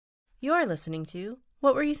You're listening to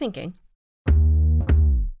What Were You Thinking?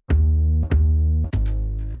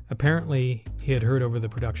 Apparently, he had heard over the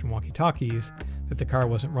production walkie-talkies that the car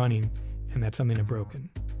wasn't running and that something had broken.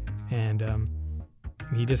 And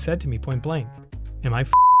he just said to me point blank, "Am I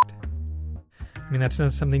f***ed?" I mean, that's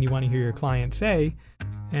not something you want to hear your client say,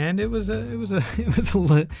 and it was a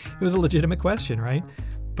legitimate question, right?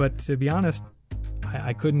 But to be honest,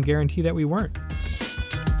 I couldn't guarantee that we weren't.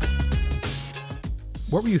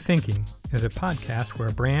 What Were You Thinking is a podcast where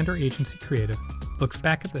a brand or agency creative looks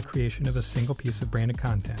back at the creation of a single piece of branded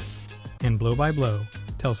content and blow by blow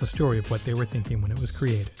tells the story of what they were thinking when it was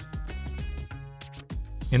created.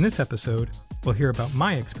 In this episode, we'll hear about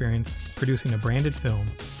my experience producing a branded film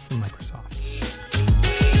for Microsoft.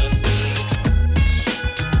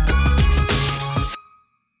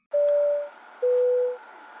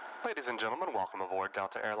 Ladies and gentlemen, welcome aboard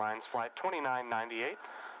Delta Airlines Flight 2998.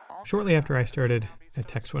 Shortly after I started at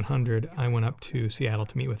Text 100, I went up to Seattle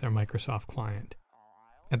to meet with our Microsoft client.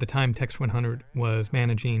 At the time, Text 100 was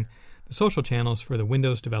managing the social channels for the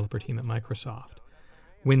Windows developer team at Microsoft.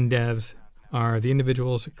 WinDevs are the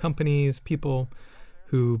individuals, companies, people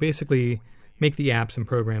who basically make the apps and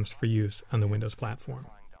programs for use on the Windows platform.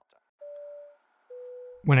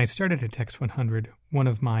 When I started at Text 100, one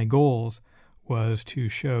of my goals was to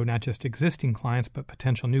show not just existing clients, but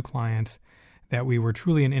potential new clients that we were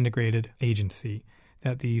truly an integrated agency,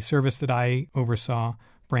 that the service that I oversaw,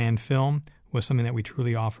 Brand Film, was something that we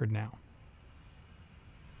truly offered now.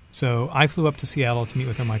 So I flew up to Seattle to meet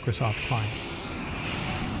with our Microsoft client.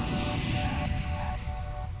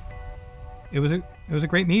 It was a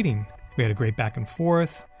great meeting. We had a great back and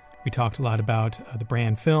forth. We talked a lot about the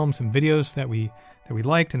brand films and videos that we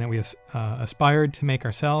liked and that we aspired to make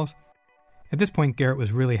ourselves. At this point, Garrett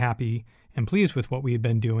was really happy and pleased with what we had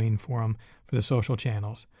been doing for him for the social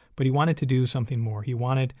channels. But he wanted to do something more. He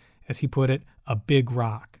wanted, as he put it, a big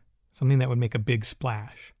rock, something that would make a big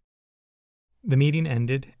splash. The meeting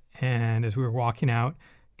ended, and as we were walking out,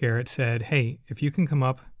 Garrett said, "Hey, if you can come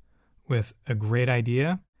up with a great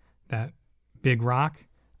idea, that big rock,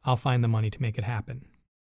 I'll find the money to make it happen."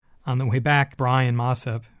 On the way back, Brian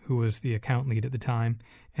Mossop, who was the account lead at the time,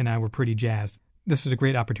 and I were pretty jazzed. This was a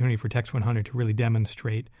great opportunity for Text 100 to really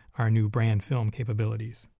demonstrate our new brand film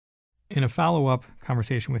capabilities. In a follow-up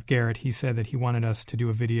conversation with Garrett, he said that he wanted us to do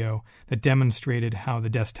a video that demonstrated how the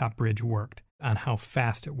desktop bridge worked, on how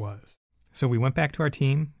fast it was. So we went back to our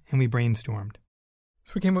team and we brainstormed.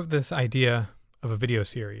 So we came up with this idea of a video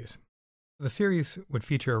series. The series would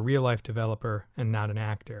feature a real-life developer and not an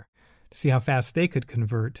actor, to see how fast they could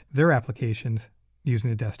convert their applications using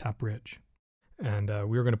the desktop bridge. And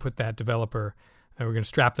we were going to put that developer, we were going to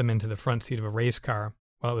strap them into the front seat of a race car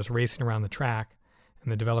while it was racing around the track,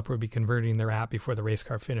 and the developer would be converting their app before the race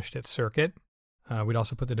car finished its circuit. We'd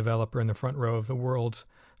also put the developer in the front row of the world's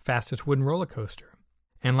fastest wooden roller coaster.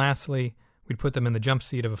 And lastly, we'd put them in the jump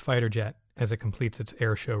seat of a fighter jet as it completes its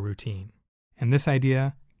air show routine. And this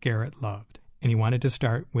idea Garrett loved, and he wanted to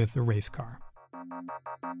start with the race car.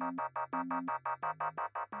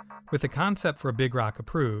 With the concept for a big rock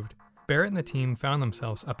approved, Barrett and the team found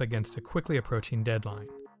themselves up against a quickly approaching deadline.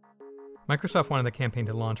 Microsoft wanted the campaign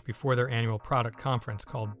to launch before their annual product conference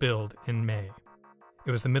called Build in May.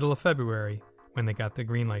 It was the middle of February when they got the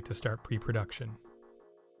green light to start pre-production.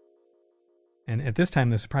 And at this time,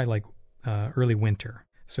 this was probably like early winter.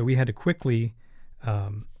 So we had to quickly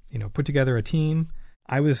put together a team.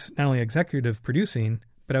 I was not only executive producing,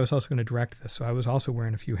 but I was also going to direct this. So I was also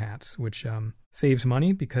wearing a few hats, which saves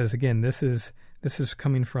money because, again, this is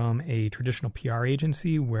coming from a traditional PR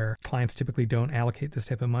agency where clients typically don't allocate this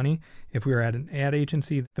type of money. If we were at an ad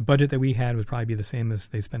agency, the budget that we had would probably be the same as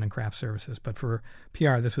they spend on craft services. But for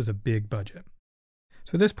PR, this was a big budget.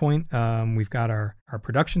 So at this point, we've got our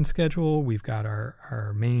production schedule. We've got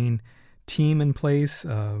our main team in place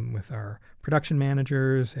with our production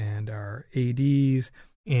managers and our ADs.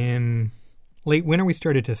 In late winter, we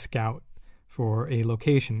started to scout for a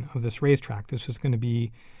location of this racetrack. This was going to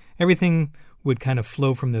be, everything would kind of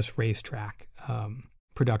flow from this racetrack,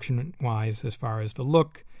 production-wise, as far as the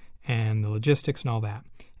look and the logistics and all that.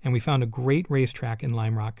 And we found a great racetrack in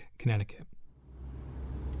Lime Rock, Connecticut.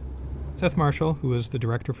 Seth Marshall, who was the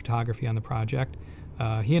director of photography on the project,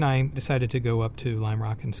 he and I decided to go up to Lime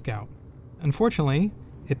Rock and scout. Unfortunately,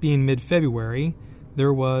 it being mid-February,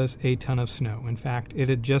 there was a ton of snow. In fact, it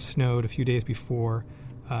had just snowed a few days before,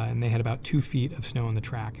 and they had about 2 feet of snow on the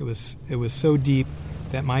track. It was so deep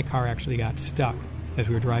that my car actually got stuck as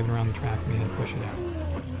we were driving around the track, and we had to push it out.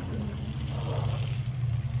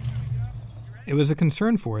 It was a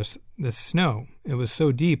concern for us, this snow. It was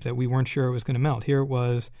so deep that we weren't sure it was going to melt. Here it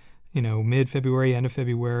was, mid-February, end of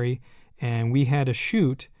February, and we had a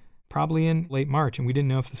shoot probably in late March, and we didn't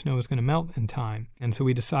know if the snow was going to melt in time. And so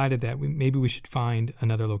we decided that maybe we should find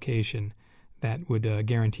another location that would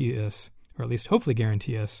guarantee us, or at least hopefully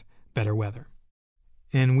guarantee us, better weather.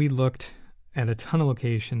 And we looked at a ton of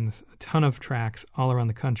locations, a ton of tracks all around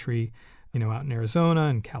the country, out in Arizona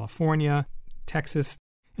and California, Texas.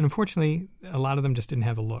 And unfortunately, a lot of them just didn't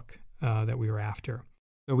have the look that we were after.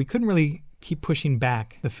 So we couldn't really keep pushing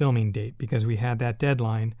back the filming date because we had that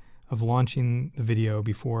deadline of launching the video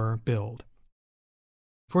before build.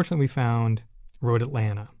 Fortunately, we found Road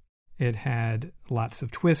Atlanta. It had lots of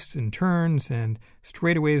twists and turns and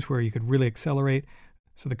straightaways where you could really accelerate,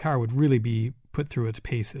 so the car would really be put through its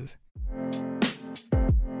paces.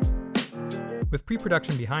 With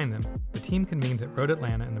pre-production behind them, the team convenes at Road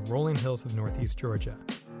Atlanta in the rolling hills of northeast Georgia.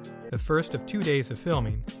 The first of 2 days of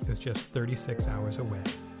filming is just 36 hours away.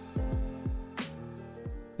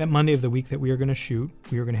 That Monday of the week that we were going to shoot,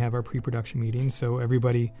 we were going to have our pre-production meeting, so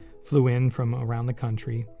everybody flew in from around the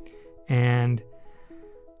country, and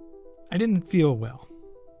I didn't feel well.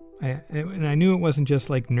 And I knew it wasn't just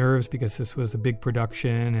like nerves because this was a big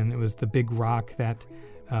production and it was the big rock that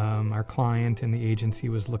our client and the agency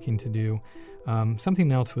was looking to do.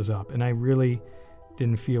 Something else was up, and I really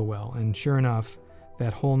didn't feel well. And sure enough,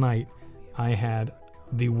 that whole night, I had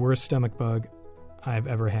the worst stomach bug I've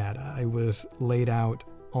ever had. I was laid out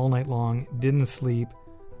all night long, didn't sleep,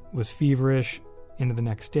 was feverish into the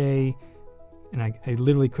next day, and I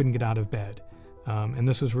literally couldn't get out of bed. And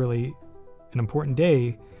this was really an important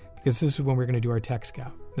day because this is when we were going to do our tech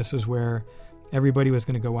scout. This was where everybody was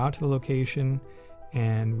going to go out to the location,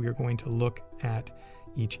 and we were going to look at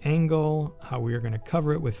each angle, how we were going to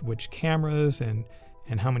cover it with which cameras, and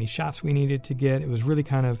how many shots we needed to get. It was really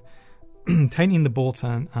kind of tightening the bolts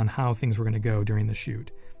on how things were going to go during the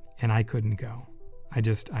shoot. And I couldn't go.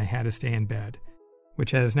 I had to stay in bed,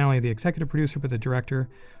 which, as not only the executive producer but the director,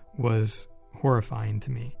 was horrifying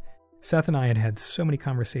to me. Seth and I had so many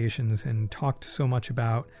conversations and talked so much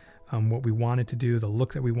about what we wanted to do, the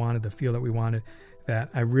look that we wanted, the feel that we wanted, that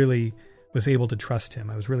I really was able to trust him.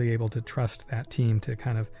 I was really able to trust that team to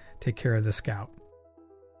kind of take care of the scout.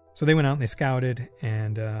 So they went out and they scouted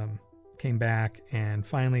and came back, and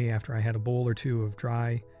finally, after I had a bowl or two of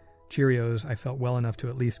dry Cheerios, I felt well enough to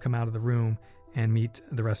at least come out of the room and meet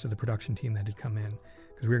the rest of the production team that had come in,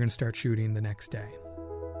 because we were going to start shooting the next day.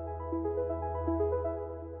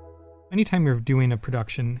 Anytime you're doing a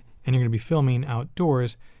production and you're going to be filming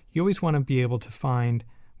outdoors, you always want to be able to find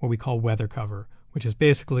what we call weather cover, which is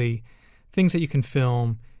basically things that you can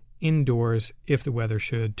film indoors if the weather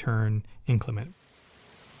should turn inclement.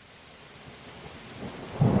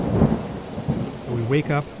 We wake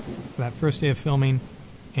up for that first day of filming,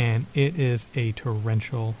 and it is a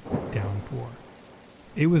torrential downpour.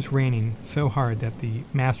 It was raining so hard that the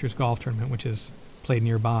Masters Golf Tournament, which is played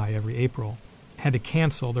nearby every April, had to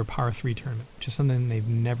cancel their Par 3 tournament, which is something they've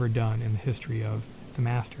never done in the history of the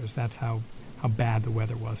Masters. That's how bad the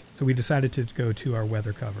weather was. So we decided to go to our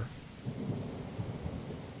weather cover.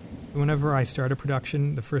 Whenever I start a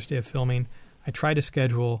production, the first day of filming, I try to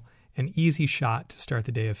schedule an easy shot to start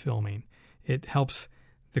the day of filming. It helps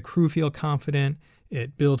the crew feel confident.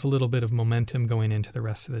 It builds a little bit of momentum going into the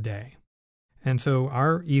rest of the day. And so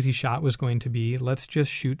our easy shot was going to be, let's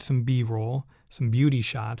just shoot some B-roll, some beauty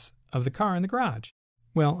shots of the car in the garage.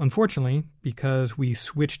 Well, unfortunately, because we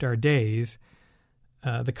switched our days,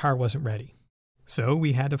 the car wasn't ready. So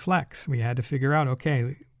we had to flex. We had to figure out,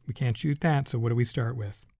 okay, we can't shoot that, so what do we start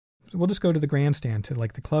with? So we'll just go to the grandstand, to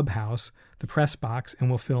like the clubhouse, the press box, and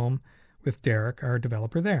we'll film with Derek, our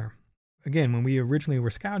developer, there. Again, when we originally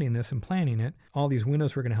were scouting this and planning it, all these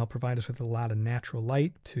windows were going to help provide us with a lot of natural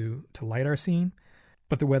light to light our scene.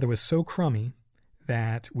 But the weather was so crummy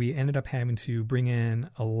that we ended up having to bring in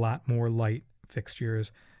a lot more light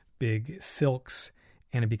fixtures, big silks,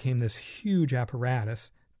 and it became this huge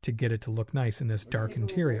apparatus to get it to look nice in this dark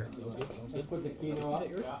interior.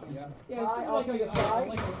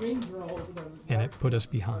 And it put us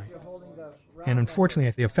behind. And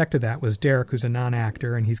unfortunately, the effect of that was Derek, who's a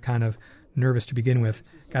non-actor, and he's kind of nervous to begin with,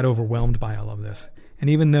 got overwhelmed by all of this. And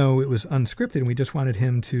even though it was unscripted and we just wanted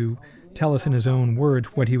him to tell us in his own words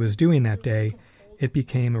what he was doing that day, it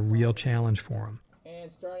became a real challenge for him.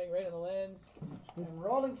 And starting right on the lens. And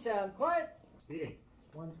rolling sound, quiet. Speeding.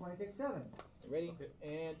 120.7. Ready,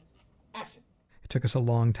 and action. It took us a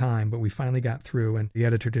long time, but we finally got through, and the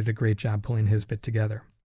editor did a great job pulling his bit together.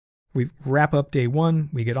 We wrap up day one,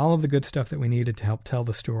 we get all of the good stuff that we needed to help tell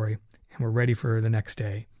the story, and we're ready for the next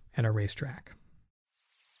day at our racetrack.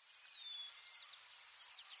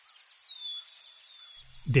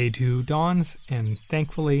 Day 2 dawns, and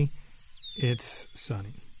thankfully, it's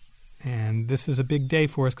sunny. And this is a big day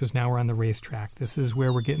for us because now we're on the racetrack. This is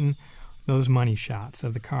where we're getting those money shots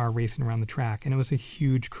of the car racing around the track. And it was a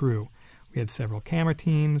huge crew. We had several camera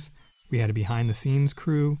teams. We had a behind-the-scenes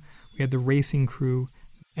crew. We had the racing crew.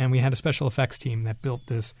 And we had a special effects team that built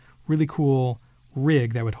this really cool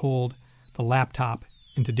rig that would hold the laptop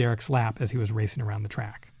into Derek's lap as he was racing around the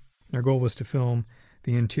track. And our goal was to film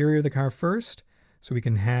the interior of the car first so we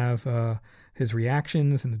can have his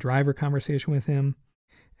reactions and the driver conversation with him.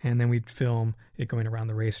 And then we'd film it going around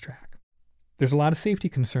the racetrack. There's a lot of safety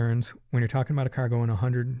concerns when you're talking about a car going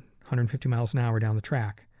 100, 150 miles an hour down the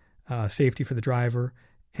track. Safety for the driver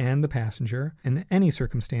and the passenger in any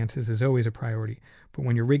circumstances is always a priority. But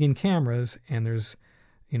when you're rigging cameras and there's,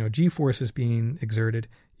 G-forces being exerted,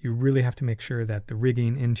 you really have to make sure that the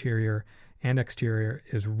rigging interior and exterior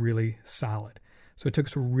is really solid. So it took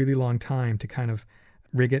us a really long time to kind of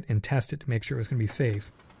rig it and test it to make sure it was going to be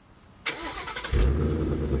safe.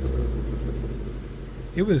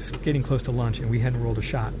 It was getting close to lunch and we hadn't rolled a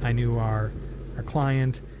shot. I knew our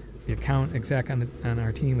client, the account exec on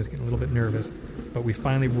our team was getting a little bit nervous, but we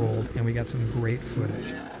finally rolled and we got some great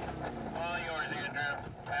footage. All yours, Andrew.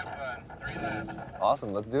 Have fun. 3 laps.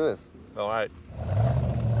 Awesome, let's do this. All right.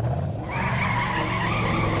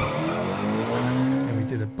 And we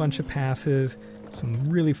did a bunch of passes, some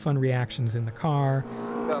really fun reactions in the car.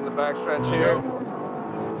 Down the backstretch here.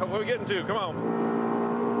 What are we getting to? Come on.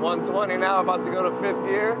 120 now, about to go to 5th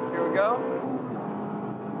gear. Here we go.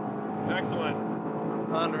 Excellent.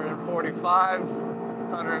 145,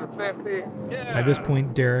 150. Yeah. By this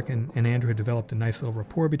point, Derek and Andrew had developed a nice little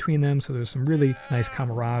rapport between them, so there was some really nice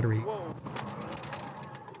camaraderie. Whoa.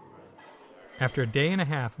 After a day and a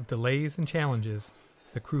half of delays and challenges,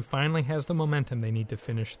 the crew finally has the momentum they need to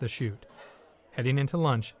finish the shoot. Heading into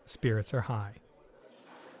lunch, spirits are high.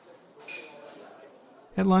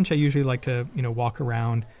 At lunch, I usually like to, walk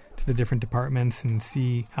around to the different departments and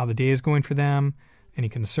see how the day is going for them, any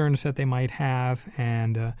concerns that they might have.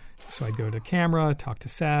 And so I'd go to camera, talk to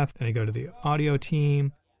Seth, then I go to the audio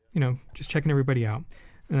team, just checking everybody out.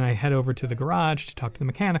 And then I head over to the garage to talk to the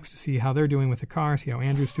mechanics to see how they're doing with the car, see how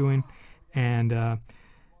Andrew's doing. And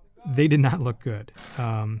they did not look good.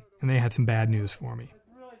 And they had some bad news for me.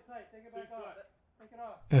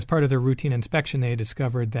 As part of their routine inspection, they had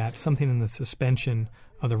discovered that something in the suspension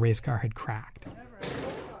of the race car had cracked.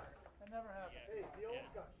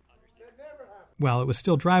 While it was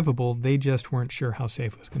still drivable, they just weren't sure how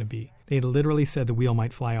safe it was going to be. They literally said the wheel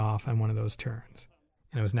might fly off on one of those turns,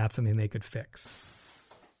 and it was not something they could fix.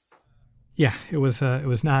 Yeah, it was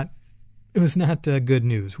not good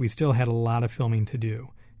news. We still had a lot of filming to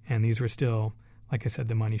do, and these were still, like I said,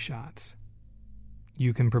 the money shots.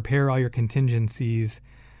 You can prepare all your contingencies,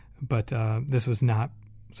 but this was not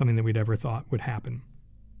something that we'd ever thought would happen.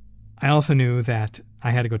 I also knew that I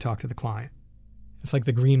had to go talk to the client. It's like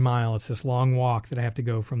the Green Mile. It's this long walk that I have to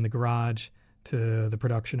go from the garage to the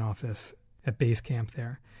production office at base camp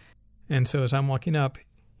there. And so as I'm walking up,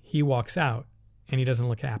 he walks out, and he doesn't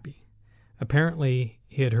look happy. Apparently,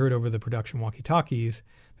 he had heard over the production walkie-talkies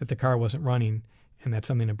that the car wasn't running and that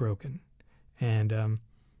something had broken. And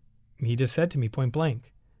he just said to me point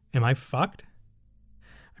blank, "Am I fucked?"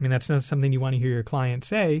 I mean, that's not something you want to hear your client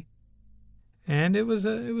say. And it was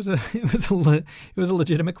a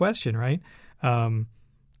legitimate question, right? I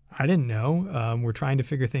didn't know. We're trying to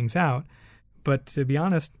figure things out, but to be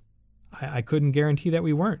honest, I couldn't guarantee that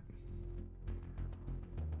we weren't.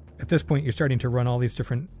 At this point, you're starting to run all these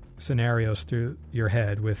different scenarios through your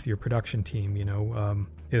head with your production team.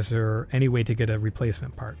 Is there any way to get a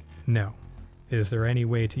replacement part? No. Is there any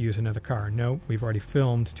way to use another car? No, we've already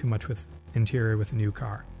filmed too much with interior with a new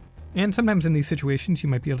car. And sometimes in these situations, you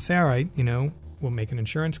might be able to say, all right, we'll make an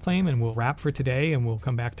insurance claim and we'll wrap for today and we'll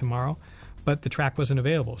come back tomorrow. But the track wasn't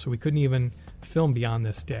available, so we couldn't even film beyond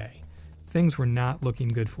this day. Things were not looking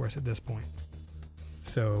good for us at this point.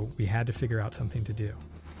 So we had to figure out something to do.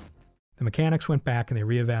 The mechanics went back and they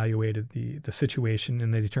reevaluated the situation,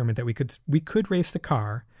 and they determined that we could race the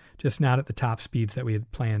car, just not at the top speeds that we had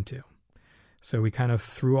planned to. So we kind of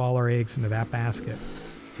threw all our eggs into that basket,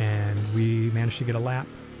 and we managed to get a lap,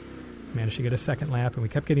 managed to get a second lap, and we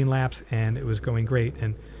kept getting laps, and it was going great.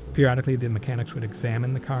 And periodically the mechanics would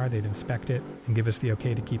examine the car, they'd inspect it, and give us the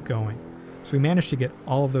okay to keep going. So we managed to get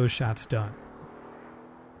all of those shots done.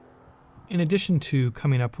 In addition to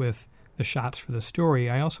coming up with the shots for the story,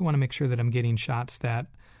 I also want to make sure that I'm getting shots that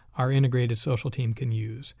our integrated social team can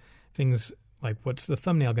use. Things like, what's the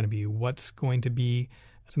thumbnail going to be? What's going to be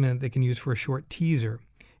something that they can use for a short teaser?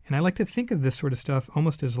 And I like to think of this sort of stuff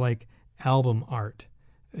almost as like album art,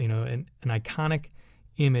 an iconic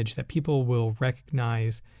image that people will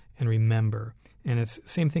recognize and remember. And it's the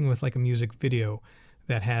same thing with like a music video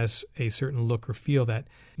that has a certain look or feel that,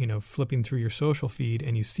 flipping through your social feed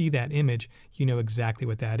and you see that image, you know exactly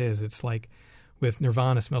what that is. It's like with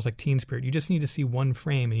Nirvana, Smells Like Teen Spirit. You just need to see one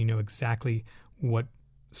frame and you know exactly what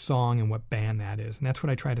song and what band that is. And that's what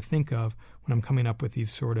I try to think of when I'm coming up with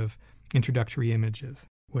these sort of introductory images,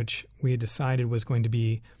 which we had decided was going to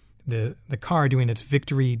be the car doing its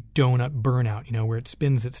victory donut burnout, where it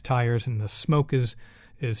spins its tires and the smoke is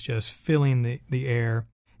just filling the air.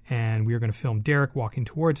 And we were going to film Derek walking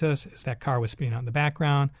towards us as that car was spinning out in the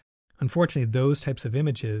background. Unfortunately, those types of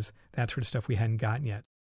images, that sort of stuff we hadn't gotten yet.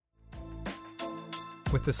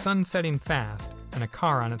 With the sun setting fast and a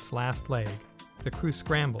car on its last leg, the crew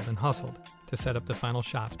scrambled and hustled to set up the final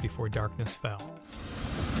shots before darkness fell.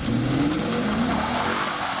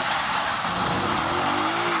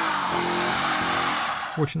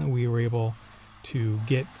 Fortunately, we were able to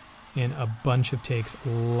get in a bunch of takes, a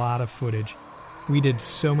lot of footage. We did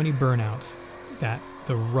so many burnouts that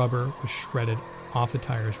the rubber was shredded off the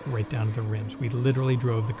tires right down to the rims. We literally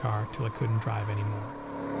drove the car till it couldn't drive anymore.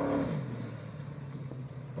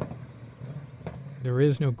 There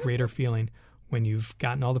is no greater feeling when you've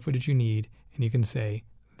gotten all the footage you need and you can say,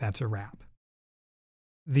 that's a wrap.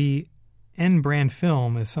 The N brand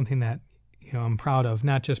film is something that I'm proud of,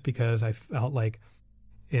 not just because I felt like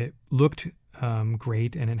it looked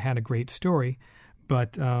great and it had a great story,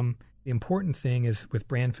 but the important thing is with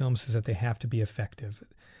brand films is that they have to be effective.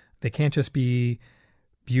 They can't just be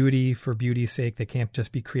beauty for beauty's sake. They can't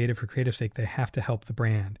just be creative for creative's sake. They have to help the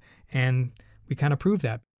brand. And we kind of proved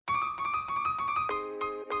that.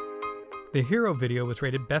 The Hero video was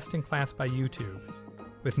rated best in class by YouTube.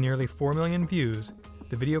 With nearly 4 million views,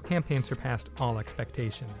 the video campaign surpassed all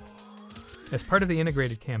expectations. As part of the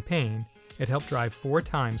integrated campaign, it helped drive 4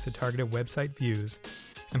 times the targeted website views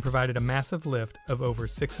and provided a massive lift of over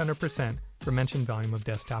 600% for mention volume of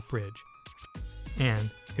Desktop Bridge. And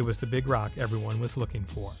it was the big rock everyone was looking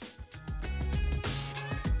for.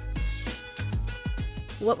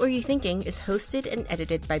 What Were You Thinking is hosted and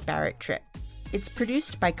edited by Barrett Tripp. It's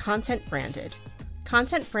produced by Content Branded.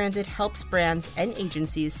 Content Branded helps brands and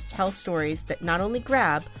agencies tell stories that not only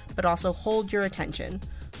grab, but also hold your attention.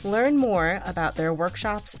 Learn more about their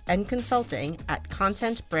workshops and consulting at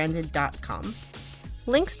contentbranded.com.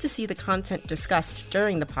 Links to see the content discussed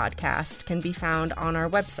during the podcast can be found on our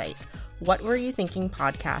website,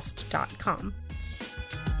 whatwereyouthinkingpodcast.com.